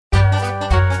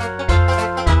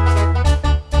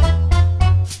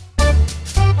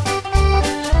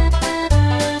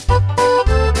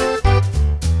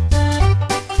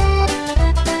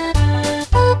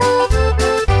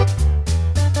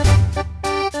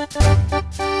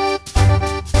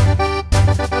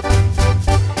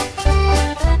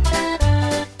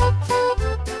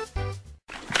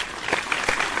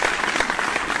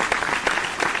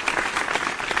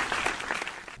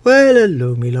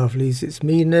Hello me lovelies, it's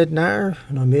me Ned Natter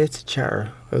and I'm here to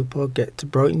chatter. Hope I'll get to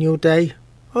brighten your day.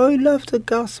 I love to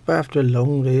gossip after a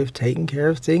long day of taking care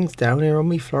of things down here on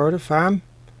me Florida farm.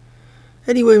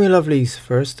 Anyway me lovelies,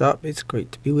 first up, it's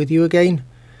great to be with you again.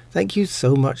 Thank you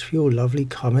so much for your lovely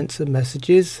comments and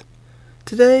messages.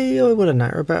 Today I want to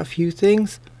natter about a few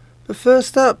things, but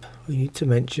first up I need to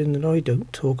mention that I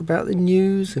don't talk about the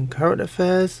news and current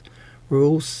affairs. We're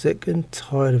all sick and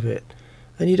tired of it.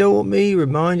 And you don't want me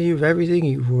reminding you of everything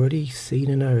you've already seen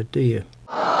and heard, do you?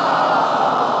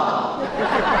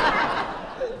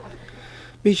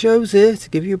 Me show's here to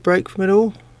give you a break from it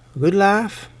all, a good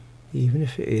laugh, even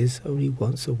if it is only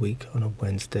once a week on a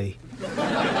Wednesday.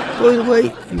 By the way,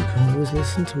 you can always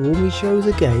listen to all me shows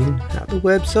again at the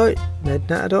website,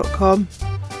 nednatter.com.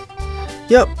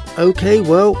 Yup, okay,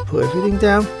 well, put everything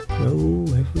down. No,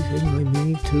 everything I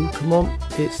need to. Come on,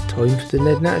 it's time for the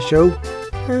Ned Natter Show.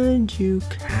 And you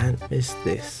can't miss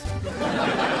this.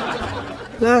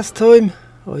 Last time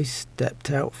I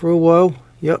stepped out for a while,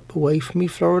 away from me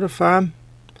Florida farm.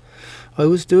 I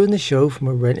was doing the show from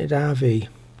a rented RV.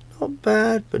 Not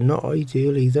bad, but not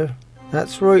ideal either.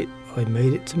 That's right, I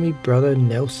made it to me brother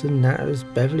Nelson Natter's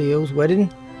Beverly Hills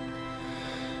wedding.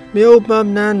 Me old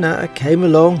mum Nan Natter came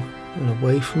along, and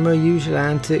away from her usual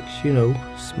antics,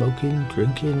 smoking,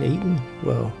 drinking, eating,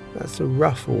 well, that's a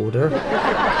rough order.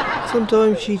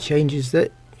 Sometimes she changes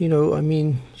that, she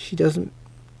doesn't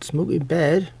smoke in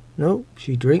bed. No,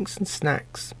 she drinks and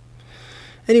snacks.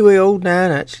 Anyway, old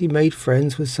Nan actually made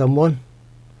friends with someone.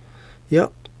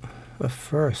 Yup, a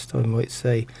first, I might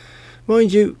say.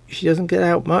 Mind you, she doesn't get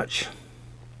out much.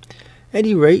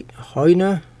 Any rate,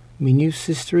 Heiner, me new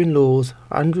sister-in-law's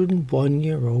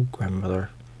 101-year-old grandmother.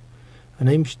 Her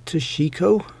name's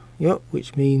Toshiko,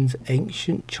 which means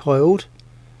ancient child.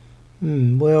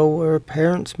 Well, her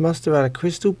parents must have had a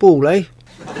crystal ball, eh?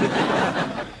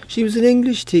 She was an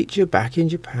English teacher back in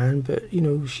Japan, but,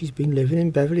 she's been living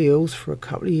in Beverly Hills for a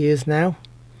couple of years now.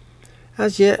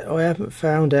 As yet, I haven't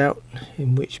found out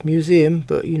in which museum,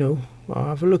 but, I'll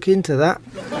have a look into that.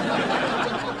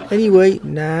 Anyway,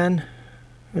 Nan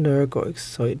and her got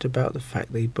excited about the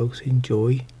fact they both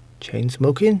enjoy chain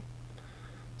smoking,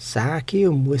 sake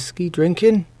and whiskey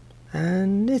drinking,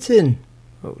 and knitting.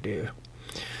 Oh dear.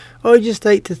 I just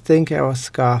hate to think how a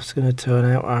scarf's going to turn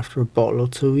out after a bottle or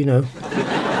two,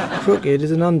 Crooked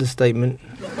is an understatement.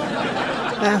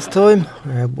 Last time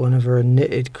I had one of her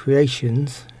knitted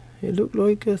creations, it looked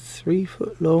like a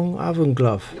 3-foot-long oven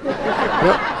glove.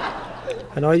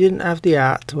 And I didn't have the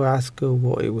art to ask her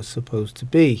what it was supposed to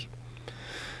be.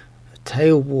 A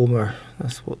tail warmer,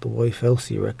 that's what the wife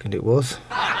Elsie reckoned it was.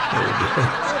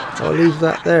 I'll leave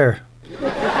that there.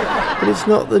 But it's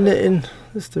not the knitting,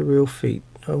 it's the real feat.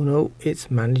 Oh no, it's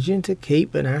managing to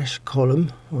keep an ash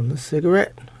column on the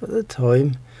cigarette at the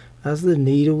time as the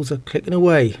needles are clicking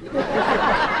away.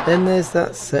 Then there's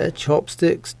that set of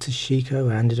chopsticks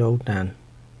Toshiko handed old Nan.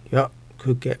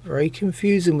 Could get very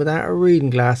confusing without a reading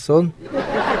glass on.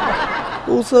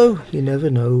 Also, you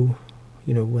never know,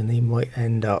 when they might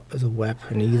end up as a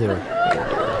weapon either.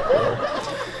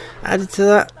 Added to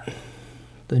that,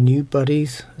 the new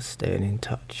buddies are staying in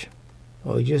touch.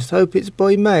 I just hope it's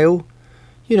by mail.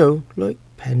 Like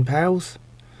pen pals.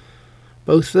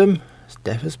 Both of them as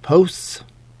deaf as posts.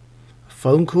 A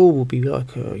phone call will be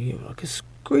like a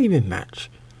screaming match.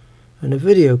 And a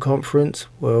video conference,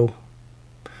 well,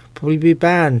 probably be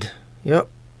banned.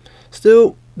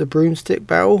 Still, the broomstick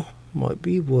battle might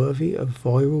be worthy of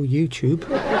viral YouTube.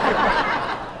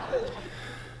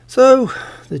 So,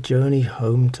 the journey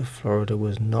home to Florida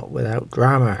was not without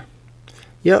drama.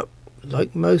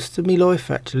 Like most of me life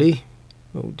actually.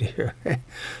 Oh dear.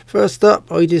 First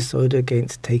up, I decided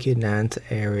against taking Nan to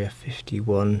Area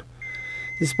 51.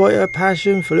 Despite her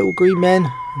passion for little green men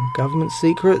and government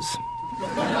secrets.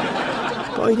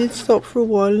 But I did stop for a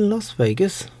while in Las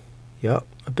Vegas. A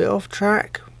bit off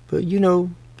track, but the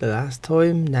last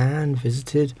time Nan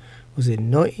visited was in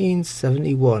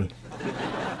 1971.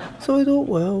 So I thought,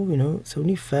 well, it's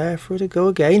only fair for her to go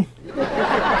again.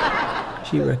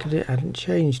 She reckoned it hadn't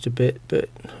changed a bit, but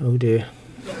oh dear.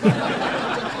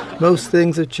 Most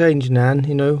things have changed, Nan,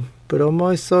 but on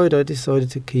my side I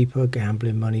decided to keep her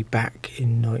gambling money back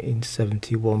in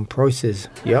 1971 prices.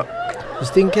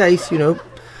 Just in case,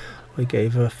 I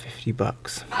gave her $50.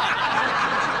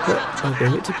 But I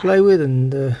gave it to play with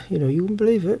and, you wouldn't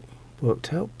believe it.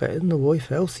 Worked out better than the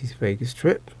wife Elsie's Vegas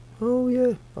trip. Oh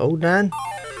yeah, old Nan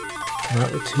came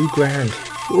out with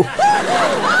 $2,000. Ooh.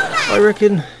 I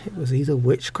reckon it was either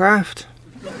witchcraft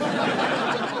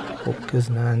or because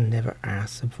Nan never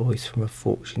asked a voice from a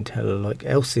fortune teller like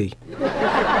Elsie.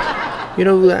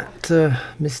 That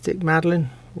mystic Madeline?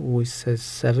 always says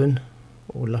 7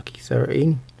 or lucky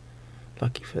 13.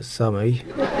 Lucky for some, eh?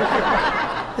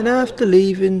 And after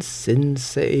leaving Sin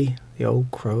City, the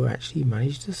old crow actually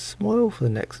managed to smile for the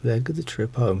next leg of the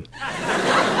trip home.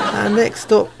 Our next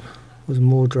stop was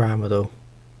more drama though.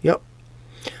 Yup,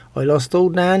 I lost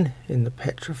old Nan in the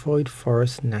Petrified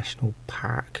Forest National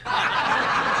Park.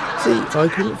 See,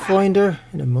 I couldn't find her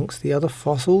in amongst the other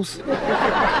fossils.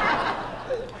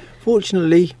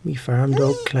 Fortunately, me farm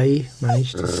dog Clay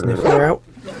managed to sniff her out.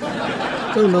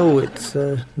 Oh no, it's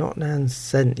not Nan's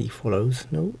scent he follows.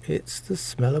 No, it's the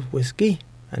smell of whiskey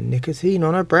and nicotine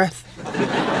on her breath.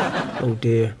 Oh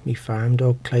dear, me farm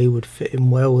dog Clay would fit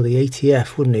in well with the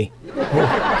ATF, wouldn't he?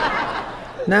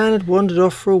 Oh. Nan had wandered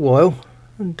off for a while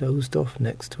and dozed off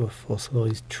next to a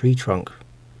fossilised tree trunk.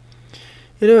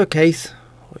 In her case,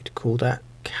 I'd call that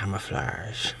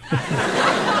camouflage.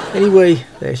 Anyway,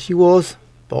 there she was,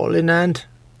 bottle in hand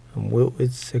and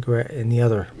wilted cigarette in the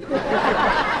other.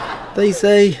 They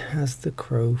say, as the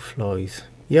crow flies.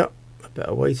 Yup, a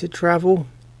better way to travel.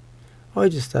 I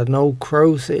just had an old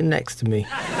crow sitting next to me.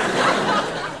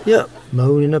 Yup,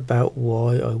 moaning about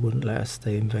why I wouldn't let her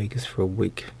stay in Vegas for a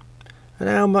week. And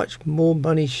how much more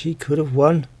money she could have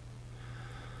won.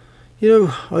 You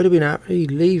know, I'd have been happy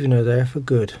leaving her there for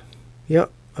good.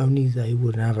 Yup, only they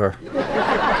wouldn't have her.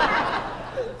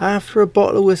 After a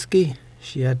bottle of whiskey,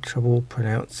 she had trouble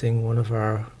pronouncing one of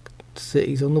our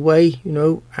cities on the way, you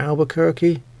know,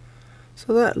 Albuquerque.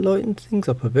 So that lightened things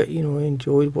up a bit, you know, I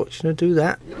enjoyed watching her do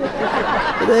that.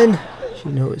 But then she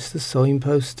noticed the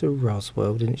signpost to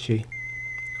Roswell, didn't she?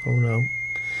 Oh no.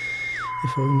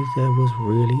 If only there was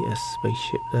really a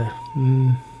spaceship there.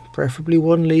 Preferably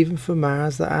one leaving for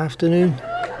Mars that afternoon.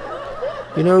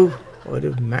 You know, I'd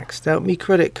have maxed out me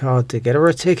credit card to get her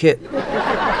a ticket.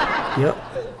 Yup,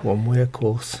 one way of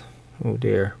course. Oh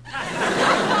dear.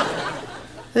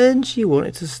 Then she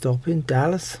wanted to stop in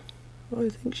Dallas. I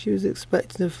think she was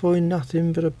expecting to find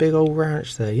nothing but a big old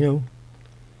ranch there, you know.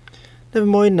 Never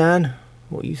mind, Nan.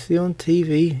 What you see on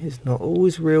TV is not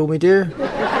always real, me dear.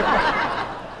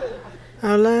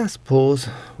 Our last pause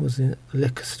was in a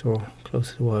liquor store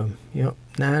closer to home. Yup,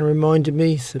 Nan reminded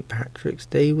me St. Patrick's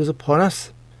Day was upon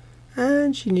us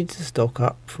and she needed to stock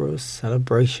up for a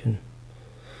celebration.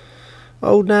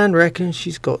 Old Nan reckons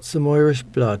she's got some Irish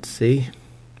blood, see?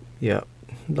 Yup,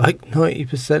 like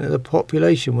 90% of the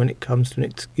population when it comes to an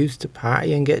excuse to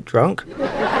party and get drunk.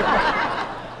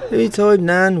 Every time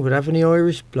Nan would have any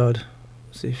Irish blood,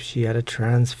 as if she had a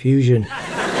transfusion.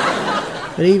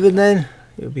 And even then,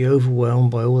 it would be overwhelmed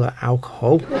by all that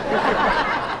alcohol.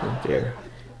 Oh dear.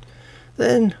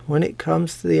 Then, when it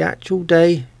comes to the actual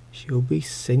day, she'll be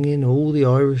singing all the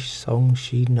Irish songs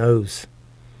she knows.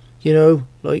 You know,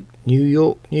 like New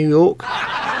York, New York,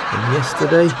 and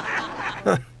Yesterday.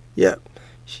 Yep,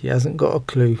 she hasn't got a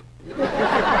clue.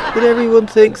 But everyone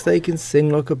thinks they can sing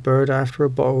like a bird after a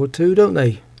bottle or two, don't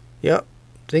they? Yep,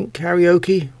 think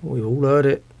karaoke, we've all heard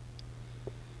it.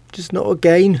 Just not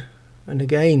again and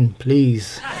again,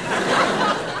 please.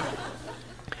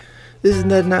 This is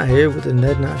Ned Natter here with the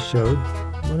Ned Natter Show.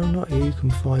 When I'm not here, you can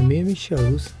find me and my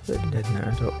shows at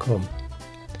nednatter.com.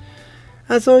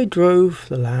 As I drove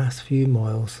the last few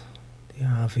miles, the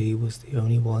RV was the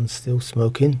only one still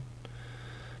smoking.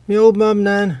 My old mum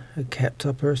Nan had kept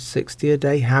up her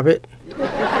 60-a-day habit.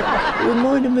 It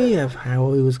reminded me of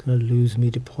how I was going to lose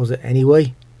me deposit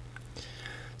anyway.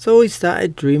 So I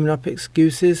started dreaming up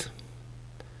excuses.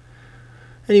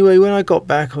 Anyway, when I got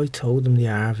back, I told them the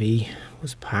RV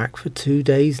was parked for 2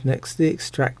 days next to the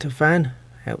extractor fan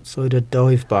outside a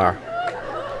dive bar.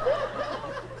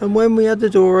 And when we had the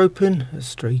door open, a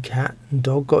stray cat and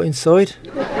dog got inside.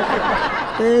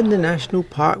 Then the national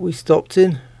park we stopped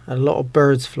in had a lot of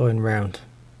birds flying round.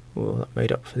 Well, that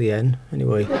made up for the end,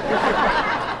 anyway.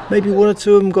 Maybe one or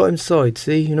two of them got inside,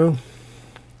 see, you know.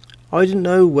 I didn't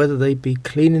know whether they'd be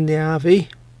cleaning the RV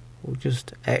or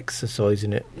just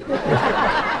exercising it.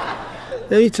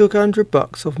 They only took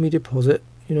 $100 off me deposit,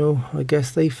 you know. I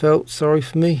guess they felt sorry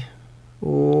for me.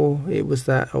 Or it was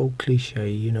that old cliche,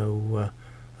 you know,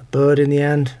 a bird in the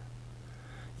hand.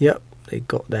 Yep, they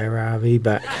got their RV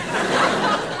back.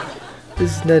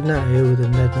 This is Ned Natter here with the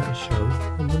Ned Natter Show.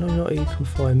 And when I'm not here, you can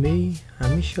find me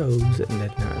and my shows at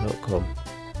nednatter.com.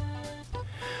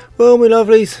 Well, my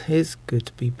lovelies, it's good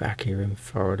to be back here in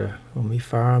Florida on my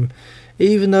farm.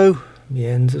 Even though my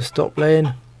hens have stopped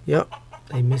laying, yep,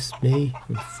 they miss me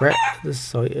and fret for the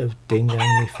sight of Ding Dong,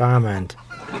 my farmhand.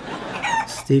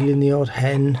 Stealing the odd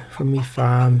hen from me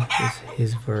farm is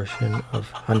his version of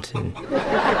hunting.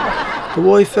 The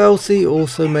wife Elsie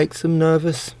also makes them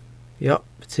nervous. Yup,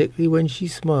 particularly when she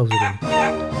smiles at him.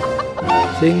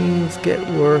 things get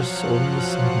worse all of a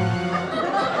sudden.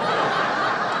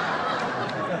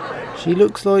 She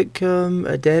looks like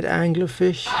a dead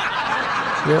anglerfish.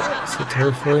 Yep, it's a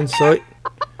terrifying sight.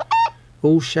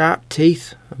 All sharp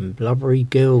teeth and blubbery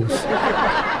gills.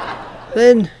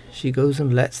 Then she goes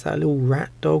and lets that little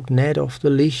rat dog Ned off the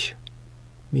leash.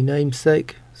 Me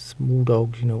namesake. Small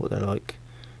dogs, you know what they're like.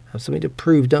 Have something to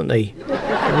prove, don't they?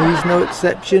 And he's no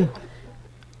exception.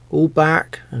 All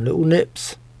bark and little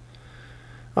nips.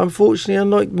 Unfortunately,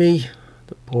 unlike me,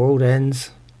 the poor old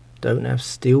ends don't have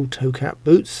steel toe-cap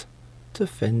boots to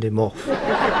fend him off.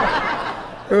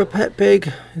 Her pet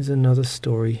pig is another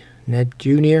story. Ned Jr.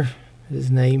 is his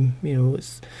name.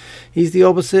 He's the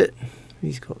opposite.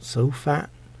 He's got so fat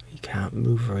he can't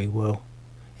move very well.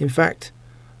 In fact,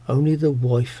 only the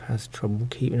wife has trouble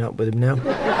keeping up with him now.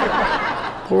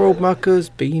 Poor old mucker's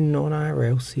been on our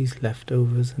Elsie's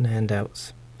leftovers and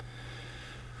handouts.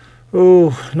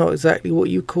 Oh, not exactly what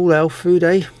you call elf food,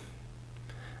 eh?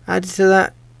 Added to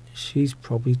that, she's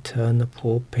probably turned the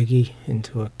poor piggy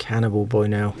into a cannibal by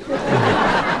now.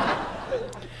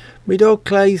 Me dog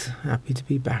Clay's happy to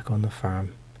be back on the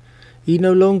farm. He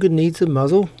no longer needs a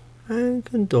muzzle and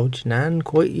can dodge Nan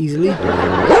quite easily.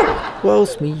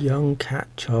 Whilst me young cat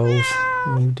Charles,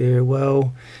 oh dear,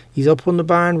 well, he's up on the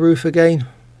barn roof again.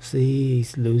 See,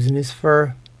 he's losing his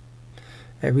fur.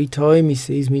 Every time he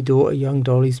sees me daughter young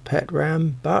Dolly's pet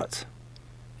ram, but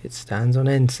it stands on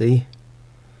end, see?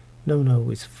 No,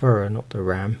 it's fur, not the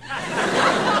ram.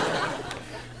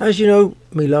 As you know,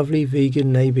 me lovely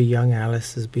vegan neighbour young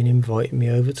Alice has been inviting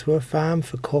me over to her farm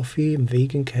for coffee and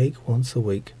vegan cake once a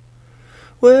week.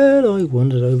 Well, I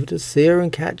wandered over to see her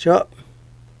and catch up.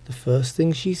 The first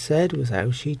thing she said was how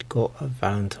she'd got a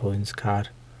Valentine's card.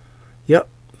 Yup,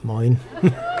 mine.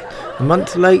 A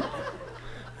month late.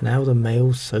 And how the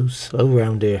mail's so slow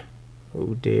round here.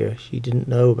 Oh dear, she didn't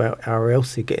know about our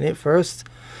Elsie getting it first.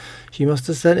 She must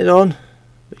have sent it on,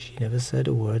 but she never said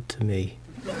a word to me.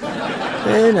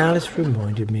 Then Alice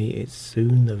reminded me it's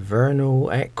soon the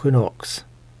vernal equinox,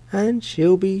 and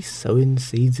she'll be sowing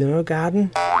seeds in her garden.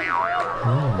 I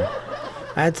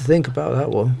had to think about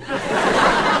that one.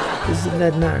 This is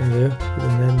Ned Natter here with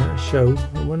the Ned Natter Show,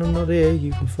 and when I'm not here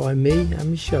you can find me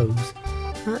and my shows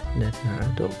at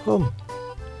nednatter.com.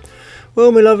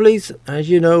 Well, my lovelies, as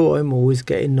you know, I'm always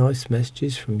getting nice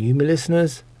messages from you, my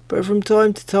listeners, but from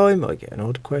time to time I get an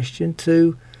odd question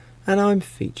too, and I'm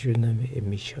featuring them in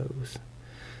my shows.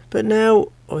 But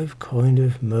now I've kind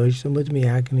of merged them with my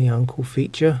Agony Uncle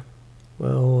feature.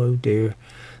 Well, oh dear,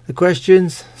 the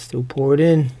questions still pouring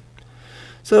in.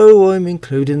 So I'm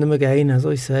including them again, as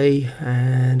I say,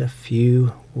 and a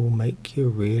few will make you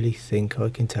really think, I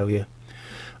can tell you.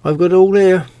 I've got it all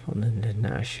here on the Ned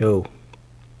Natter Show.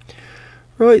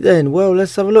 Right then, well,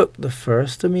 let's have a look. The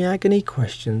first of my agony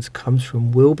questions comes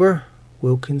from Wilbur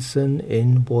Wilkinson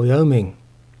in Wyoming.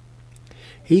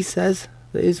 He says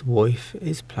that his wife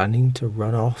is planning to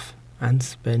run off and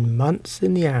spend months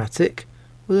in the attic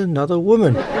with another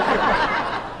woman.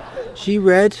 She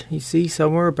read, you see,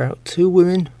 somewhere about 2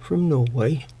 women from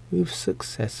Norway who've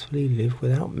successfully lived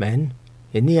without men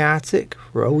in the attic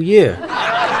for a whole year.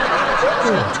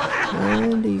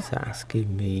 And he's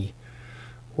asking me,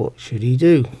 what should he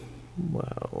do?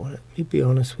 Well, let me be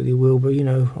honest with you, Wilbur.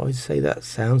 I'd say that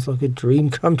sounds like a dream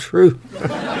come true.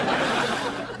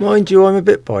 Mind you, I'm a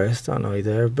bit biased, aren't I,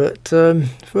 there? But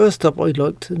first up, I'd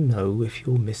like to know if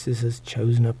your missus has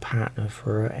chosen a partner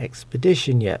for her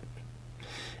expedition yet.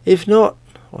 If not,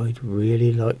 I'd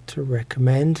really like to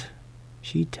recommend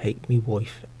she take me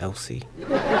wife, Elsie.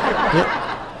 Yep,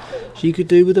 she could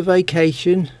do with a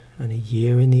vacation, and a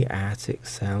year in the attic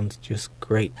sounds just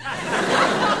great.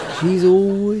 She's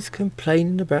always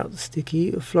complaining about the sticky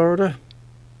heat of Florida.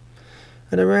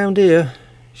 And around here,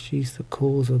 she's the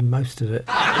cause of most of it.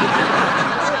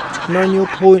 And on your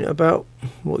point about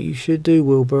what you should do,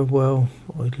 Wilbur, well,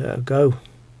 I'd let her go.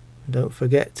 And don't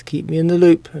forget to keep me in the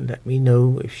loop and let me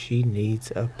know if she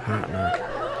needs a partner.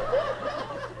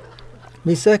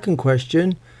 My second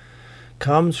question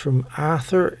comes from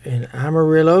Arthur in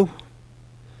Amarillo.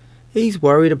 He's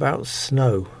worried about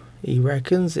snow. He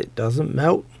reckons it doesn't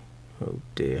melt. Oh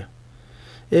dear.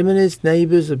 Him and his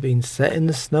neighbours have been setting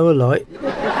the snow alight.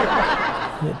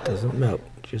 And it doesn't melt,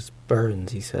 just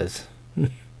burns, he says.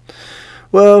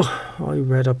 Well, I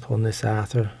read up on this,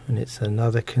 Arthur, and it's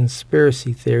another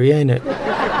conspiracy theory, ain't it?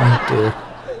 Oh dear.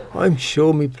 I'm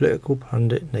sure me political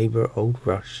pundit neighbour Old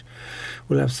Rush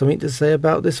will have something to say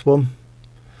about this one.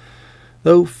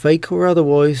 Though fake or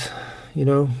otherwise,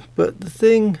 But the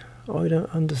thing I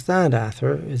don't understand,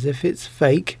 Arthur, is if it's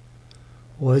fake,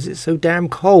 why is it so damn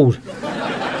cold?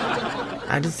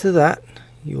 Added to that,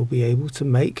 you'll be able to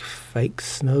make fake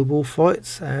snowball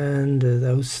fights and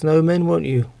those snowmen, won't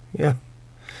you? Yeah.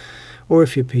 Or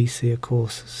if you're PC, of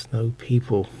course, snow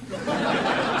people.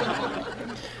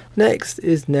 Next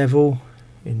is Neville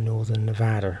in northern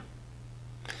Nevada.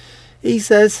 He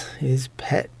says his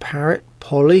pet parrot,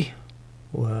 Polly,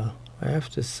 well, I have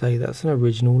to say that's an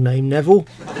original name, Neville.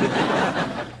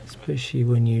 Especially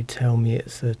when you tell me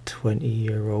it's a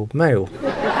 20-year-old male.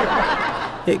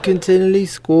 It continually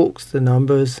squawks the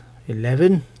numbers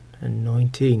 11 and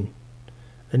 19.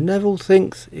 And Neville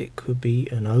thinks it could be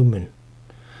an omen.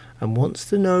 And wants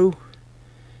to know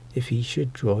if he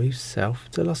should drive south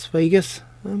to Las Vegas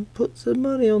and put some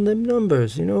money on them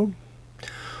numbers, you know.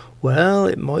 Well,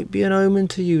 it might be an omen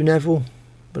to you, Neville.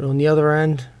 But on the other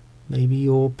hand, maybe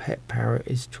your pet parrot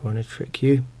is trying to trick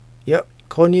you. Yep,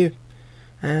 con you.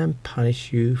 And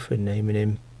punish you for naming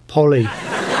him Polly.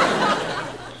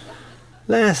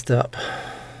 Last up,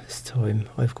 this time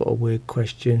I've got a weird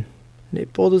question, and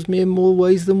it bothers me in more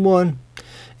ways than one.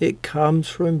 It comes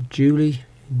from Julie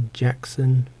in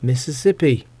Jackson,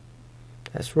 Mississippi.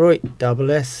 That's right, double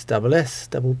S,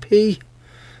 double P.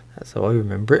 That's how I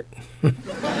remember it.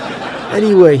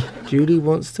 Anyway, Julie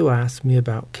wants to ask me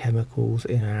about chemicals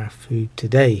in our food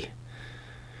today.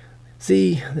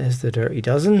 See, there's the Dirty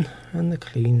Dozen and the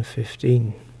Clean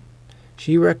 15.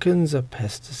 She reckons a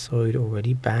pesticide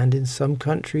already banned in some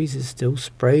countries is still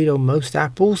sprayed on most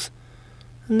apples,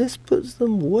 and this puts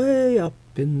them way up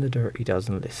in the Dirty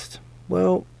Dozen list.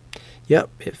 Well, yep,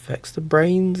 it affects the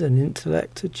brains and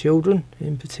intellect of children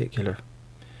in particular.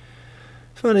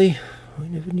 Funny, I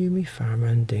never knew me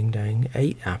farmhand Ding Dang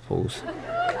ate apples.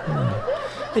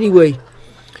 Anyway,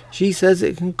 she says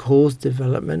it can cause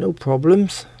developmental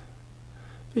problems,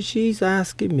 but she's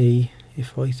asking me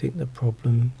if I think the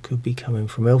problem could be coming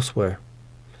from elsewhere.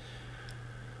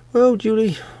 Well,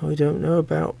 Julie, I don't know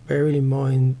about bearing in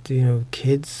mind,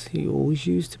 kids who always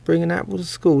used to bring an apple to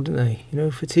school, didn't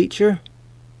they? For teacher.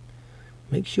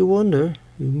 Makes you wonder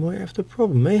who might have the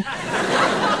problem, eh?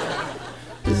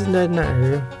 This is Ned Natter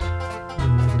here, the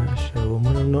Ned Natter Show, and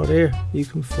when I'm not here, you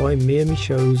can find me and my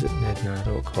shows at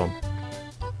nednatter.com.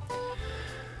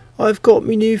 I've got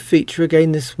my new feature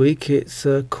again this week. It's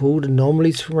called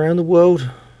Anomalies from Around the World.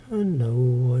 And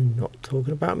no, I'm not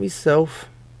talking about myself.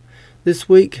 This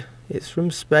week, it's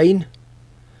from Spain.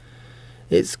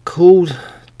 It's called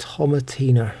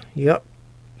Tomatina. Yep,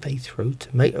 they throw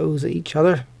tomatoes at each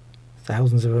other.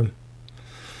 Thousands of them.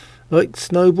 Like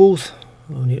snowballs,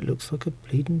 only it looks like a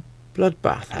bleeding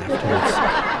bloodbath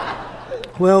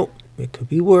afterwards. Well, it could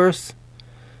be worse.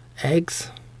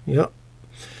 Eggs. Yep.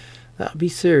 That'd be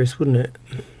serious, wouldn't it?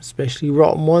 Especially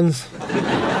rotten ones.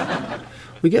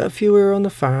 We get a few here on the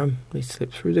farm. They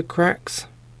slip through the cracks.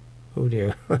 Oh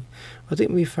dear. I think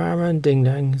my farmhand Ding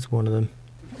Dang is one of them.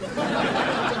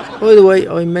 By the way,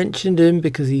 I mentioned him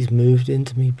because he's moved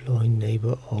into me blind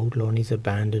neighbour old Lonnie's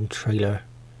abandoned trailer.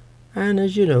 And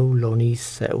as you know, Lonnie's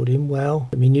settled in well.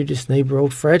 My newest neighbour,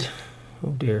 old Fred.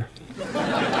 Oh dear.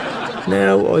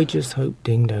 Now, I just hope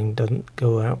Ding Dang doesn't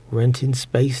go out renting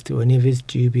space to any of his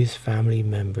dubious family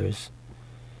members.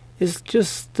 It's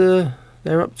just, they're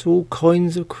up to all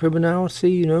kinds of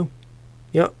criminality,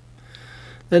 Yup.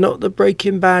 They're not the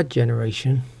Breaking Bad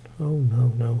generation. Oh,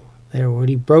 no. They're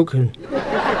already broken.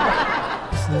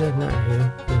 It's Ned Natter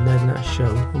here, the Ned Natter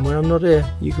Show. And when I'm not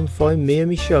here, you can find me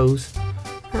and my shows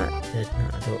at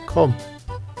nednatter.com.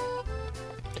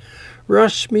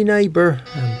 Rush, me neighbour,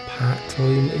 and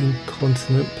part-time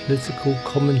incontinent political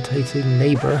commentating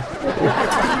neighbour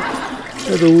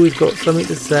had always got something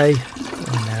to say,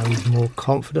 and now he's more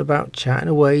confident about chatting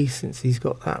away since he's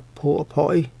got that porta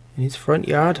potty in his front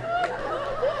yard.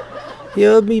 He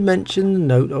heard me mention the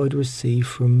note I'd received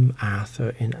from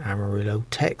Arthur in Amarillo,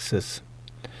 Texas.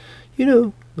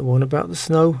 The one about the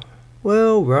snow.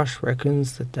 Well, Rush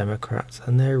reckons the Democrats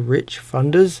and their rich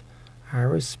funders are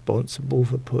responsible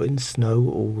for putting snow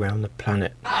all around the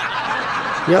planet.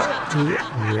 Yep, he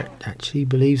actually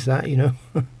believes that,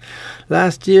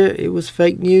 Last year it was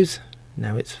fake news,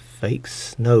 now it's fake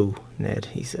snow, Ned,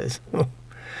 he says.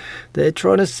 They're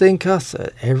trying to sink us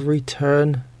at every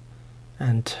turn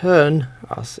and turn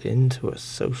us into a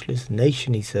socialist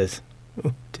nation, he says.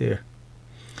 Oh dear.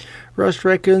 Rush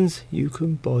reckons you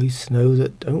can buy snow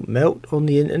that don't melt on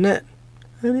the internet,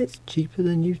 and it's cheaper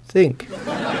than you think.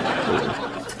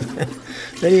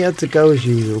 Then he had to go as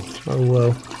usual. Oh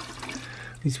well.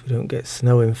 At least we don't get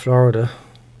snow in Florida.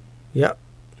 Yep,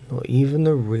 not even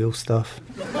the real stuff.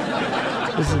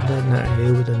 This is Ned Natter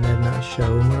here with the Ned Natter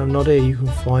Show, and when I'm not here you can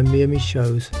find me and my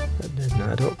shows at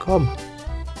nednatter.com.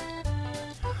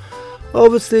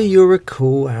 Obviously you'll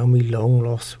recall how me long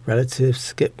lost relative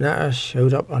Skip Natter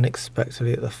showed up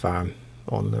unexpectedly at the farm,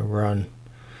 on the run.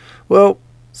 Well,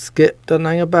 Skip doesn't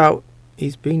hang about.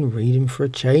 He's been reading for a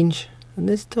change, and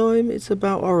this time it's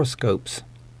about horoscopes.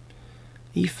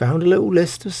 He found a little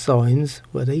list of signs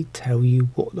where they tell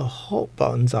you what the hot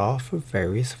buttons are for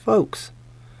various folks.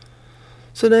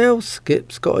 So now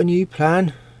Skip's got a new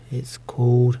plan. It's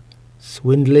called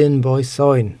swindling by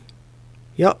sign.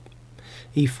 Yup,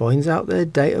 he finds out their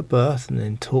date of birth and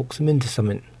then talks them into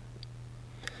something.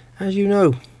 As you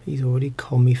know, he's already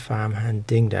conned me farmhand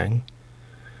Ding Dang.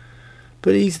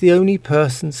 But he's the only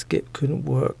person Skip couldn't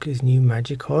work his new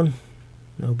magic on.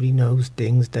 Nobody knows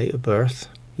Ding's date of birth.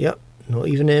 Yep, not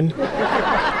even him.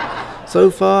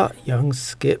 So far, young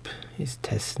Skip is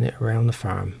testing it around the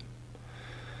farm.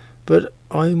 But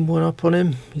I'm one up on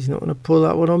him. He's not going to pull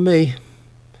that one on me.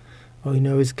 I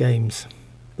know his games.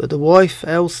 But the wife,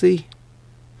 Elsie,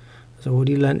 has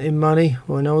already lent him money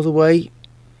when I was away.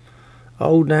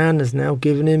 Old Nan has now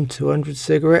given him 200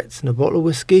 cigarettes and a bottle of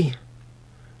whiskey,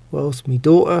 whilst me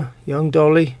daughter, young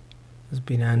Dolly, has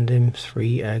been handing him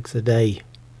 3 eggs a day.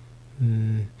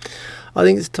 I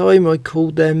think it's time I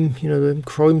called them, them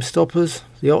Crime Stoppers,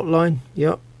 the hotline,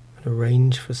 and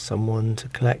arranged for someone to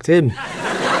collect him.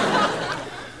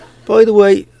 By the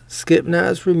way, Skip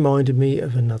Natter's reminded me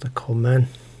of another con man.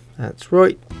 That's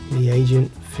right, the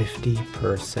agent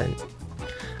 50%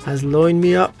 has lined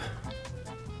me up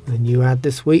with a new ad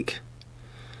this week.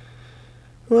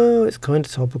 Well, it's kind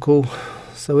of topical,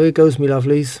 so here goes me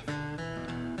lovelies.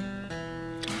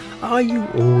 Are you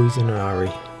always in a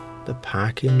hurry? The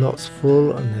parking lot's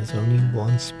full and there's only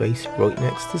one space right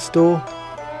next to the store?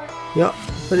 Yup,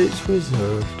 but it's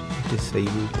reserved for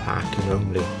disabled parking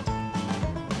only.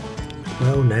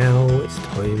 Well, now it's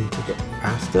time to get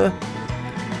faster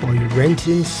by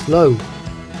renting slow.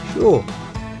 Sure,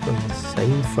 from the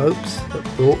same folks that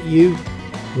brought you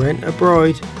Rent a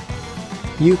Bride,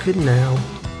 you can now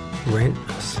rent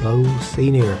a slow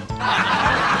senior.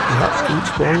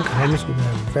 Each one comes with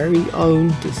their very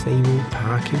own disabled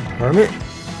parking permit,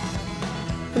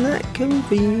 and that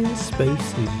convenient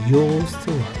space is yours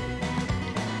to own.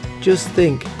 Just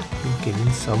think, you're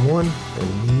giving someone, a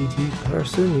needy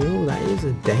person, that is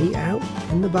a day out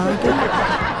in the bargain.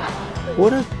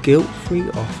 What a guilt-free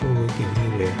offer we're giving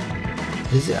you here.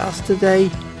 Visit us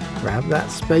today,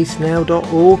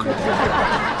 grabthatspacenow.org,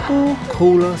 or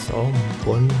call us on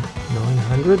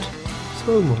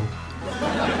 1-900-SOMO.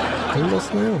 Call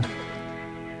us now.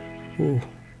 Ooh.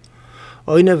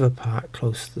 I never park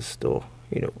close to the store.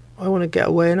 I want to get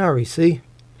away and hurry, see?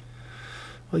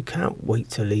 I can't wait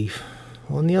to leave.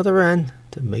 On the other hand,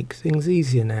 to make things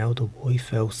easier now, the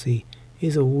wife Elsie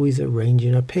is always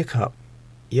arranging a pickup.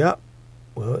 Yup.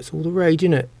 Well, it's all the rage,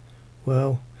 innit?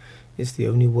 Well, it's the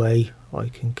only way I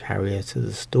can carry her to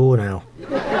the store now.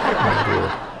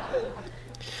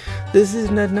 This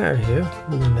is Ned Natter here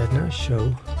with the Ned Natter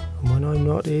Show. And when I'm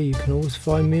not here, you can always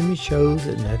find me in my shows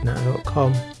at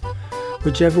nednatter.com.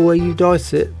 Whichever way you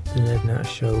dice it, the Ned Natter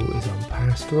Show is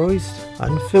unpasteurised,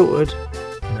 unfiltered,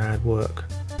 and hard work.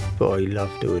 But I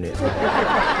love doing it.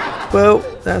 Well,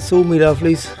 that's all me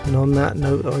lovelies, and on that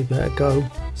note I better go.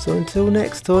 So until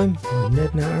next time, I'm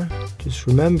Ned Natter. Just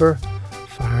remember,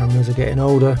 farmers are getting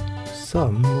older,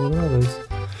 some more than others.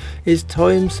 It's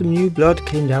time some new blood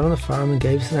came down on the farm and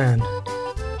gave us an hand.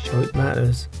 Shite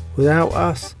Matters. Without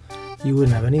us, you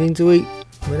wouldn't have anything to eat.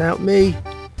 Without me,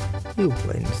 your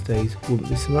Wednesdays wouldn't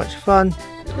be so much fun.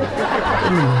 In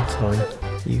the meantime,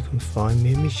 you can find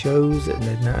me in my shows at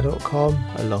nednatter.com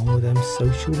along with them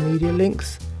social media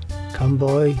links. Come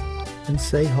by and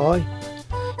say hi.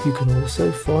 You can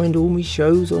also find all my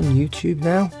shows on YouTube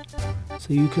now,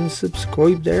 so you can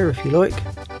subscribe there if you like.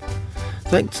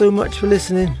 Thanks so much for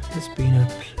listening. It's been a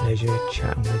pleasure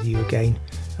chatting with you again,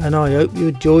 and I hope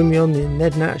you'll join me on the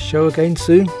Ned Natter Show again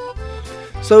soon.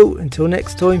 So until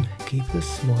next time, keep a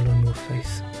smile on your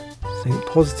face, think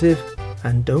positive,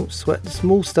 and don't sweat the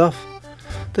small stuff.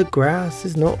 The grass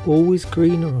is not always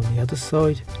greener on the other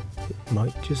side. It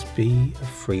might just be a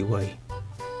freeway.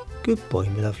 Goodbye,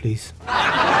 my lovelies.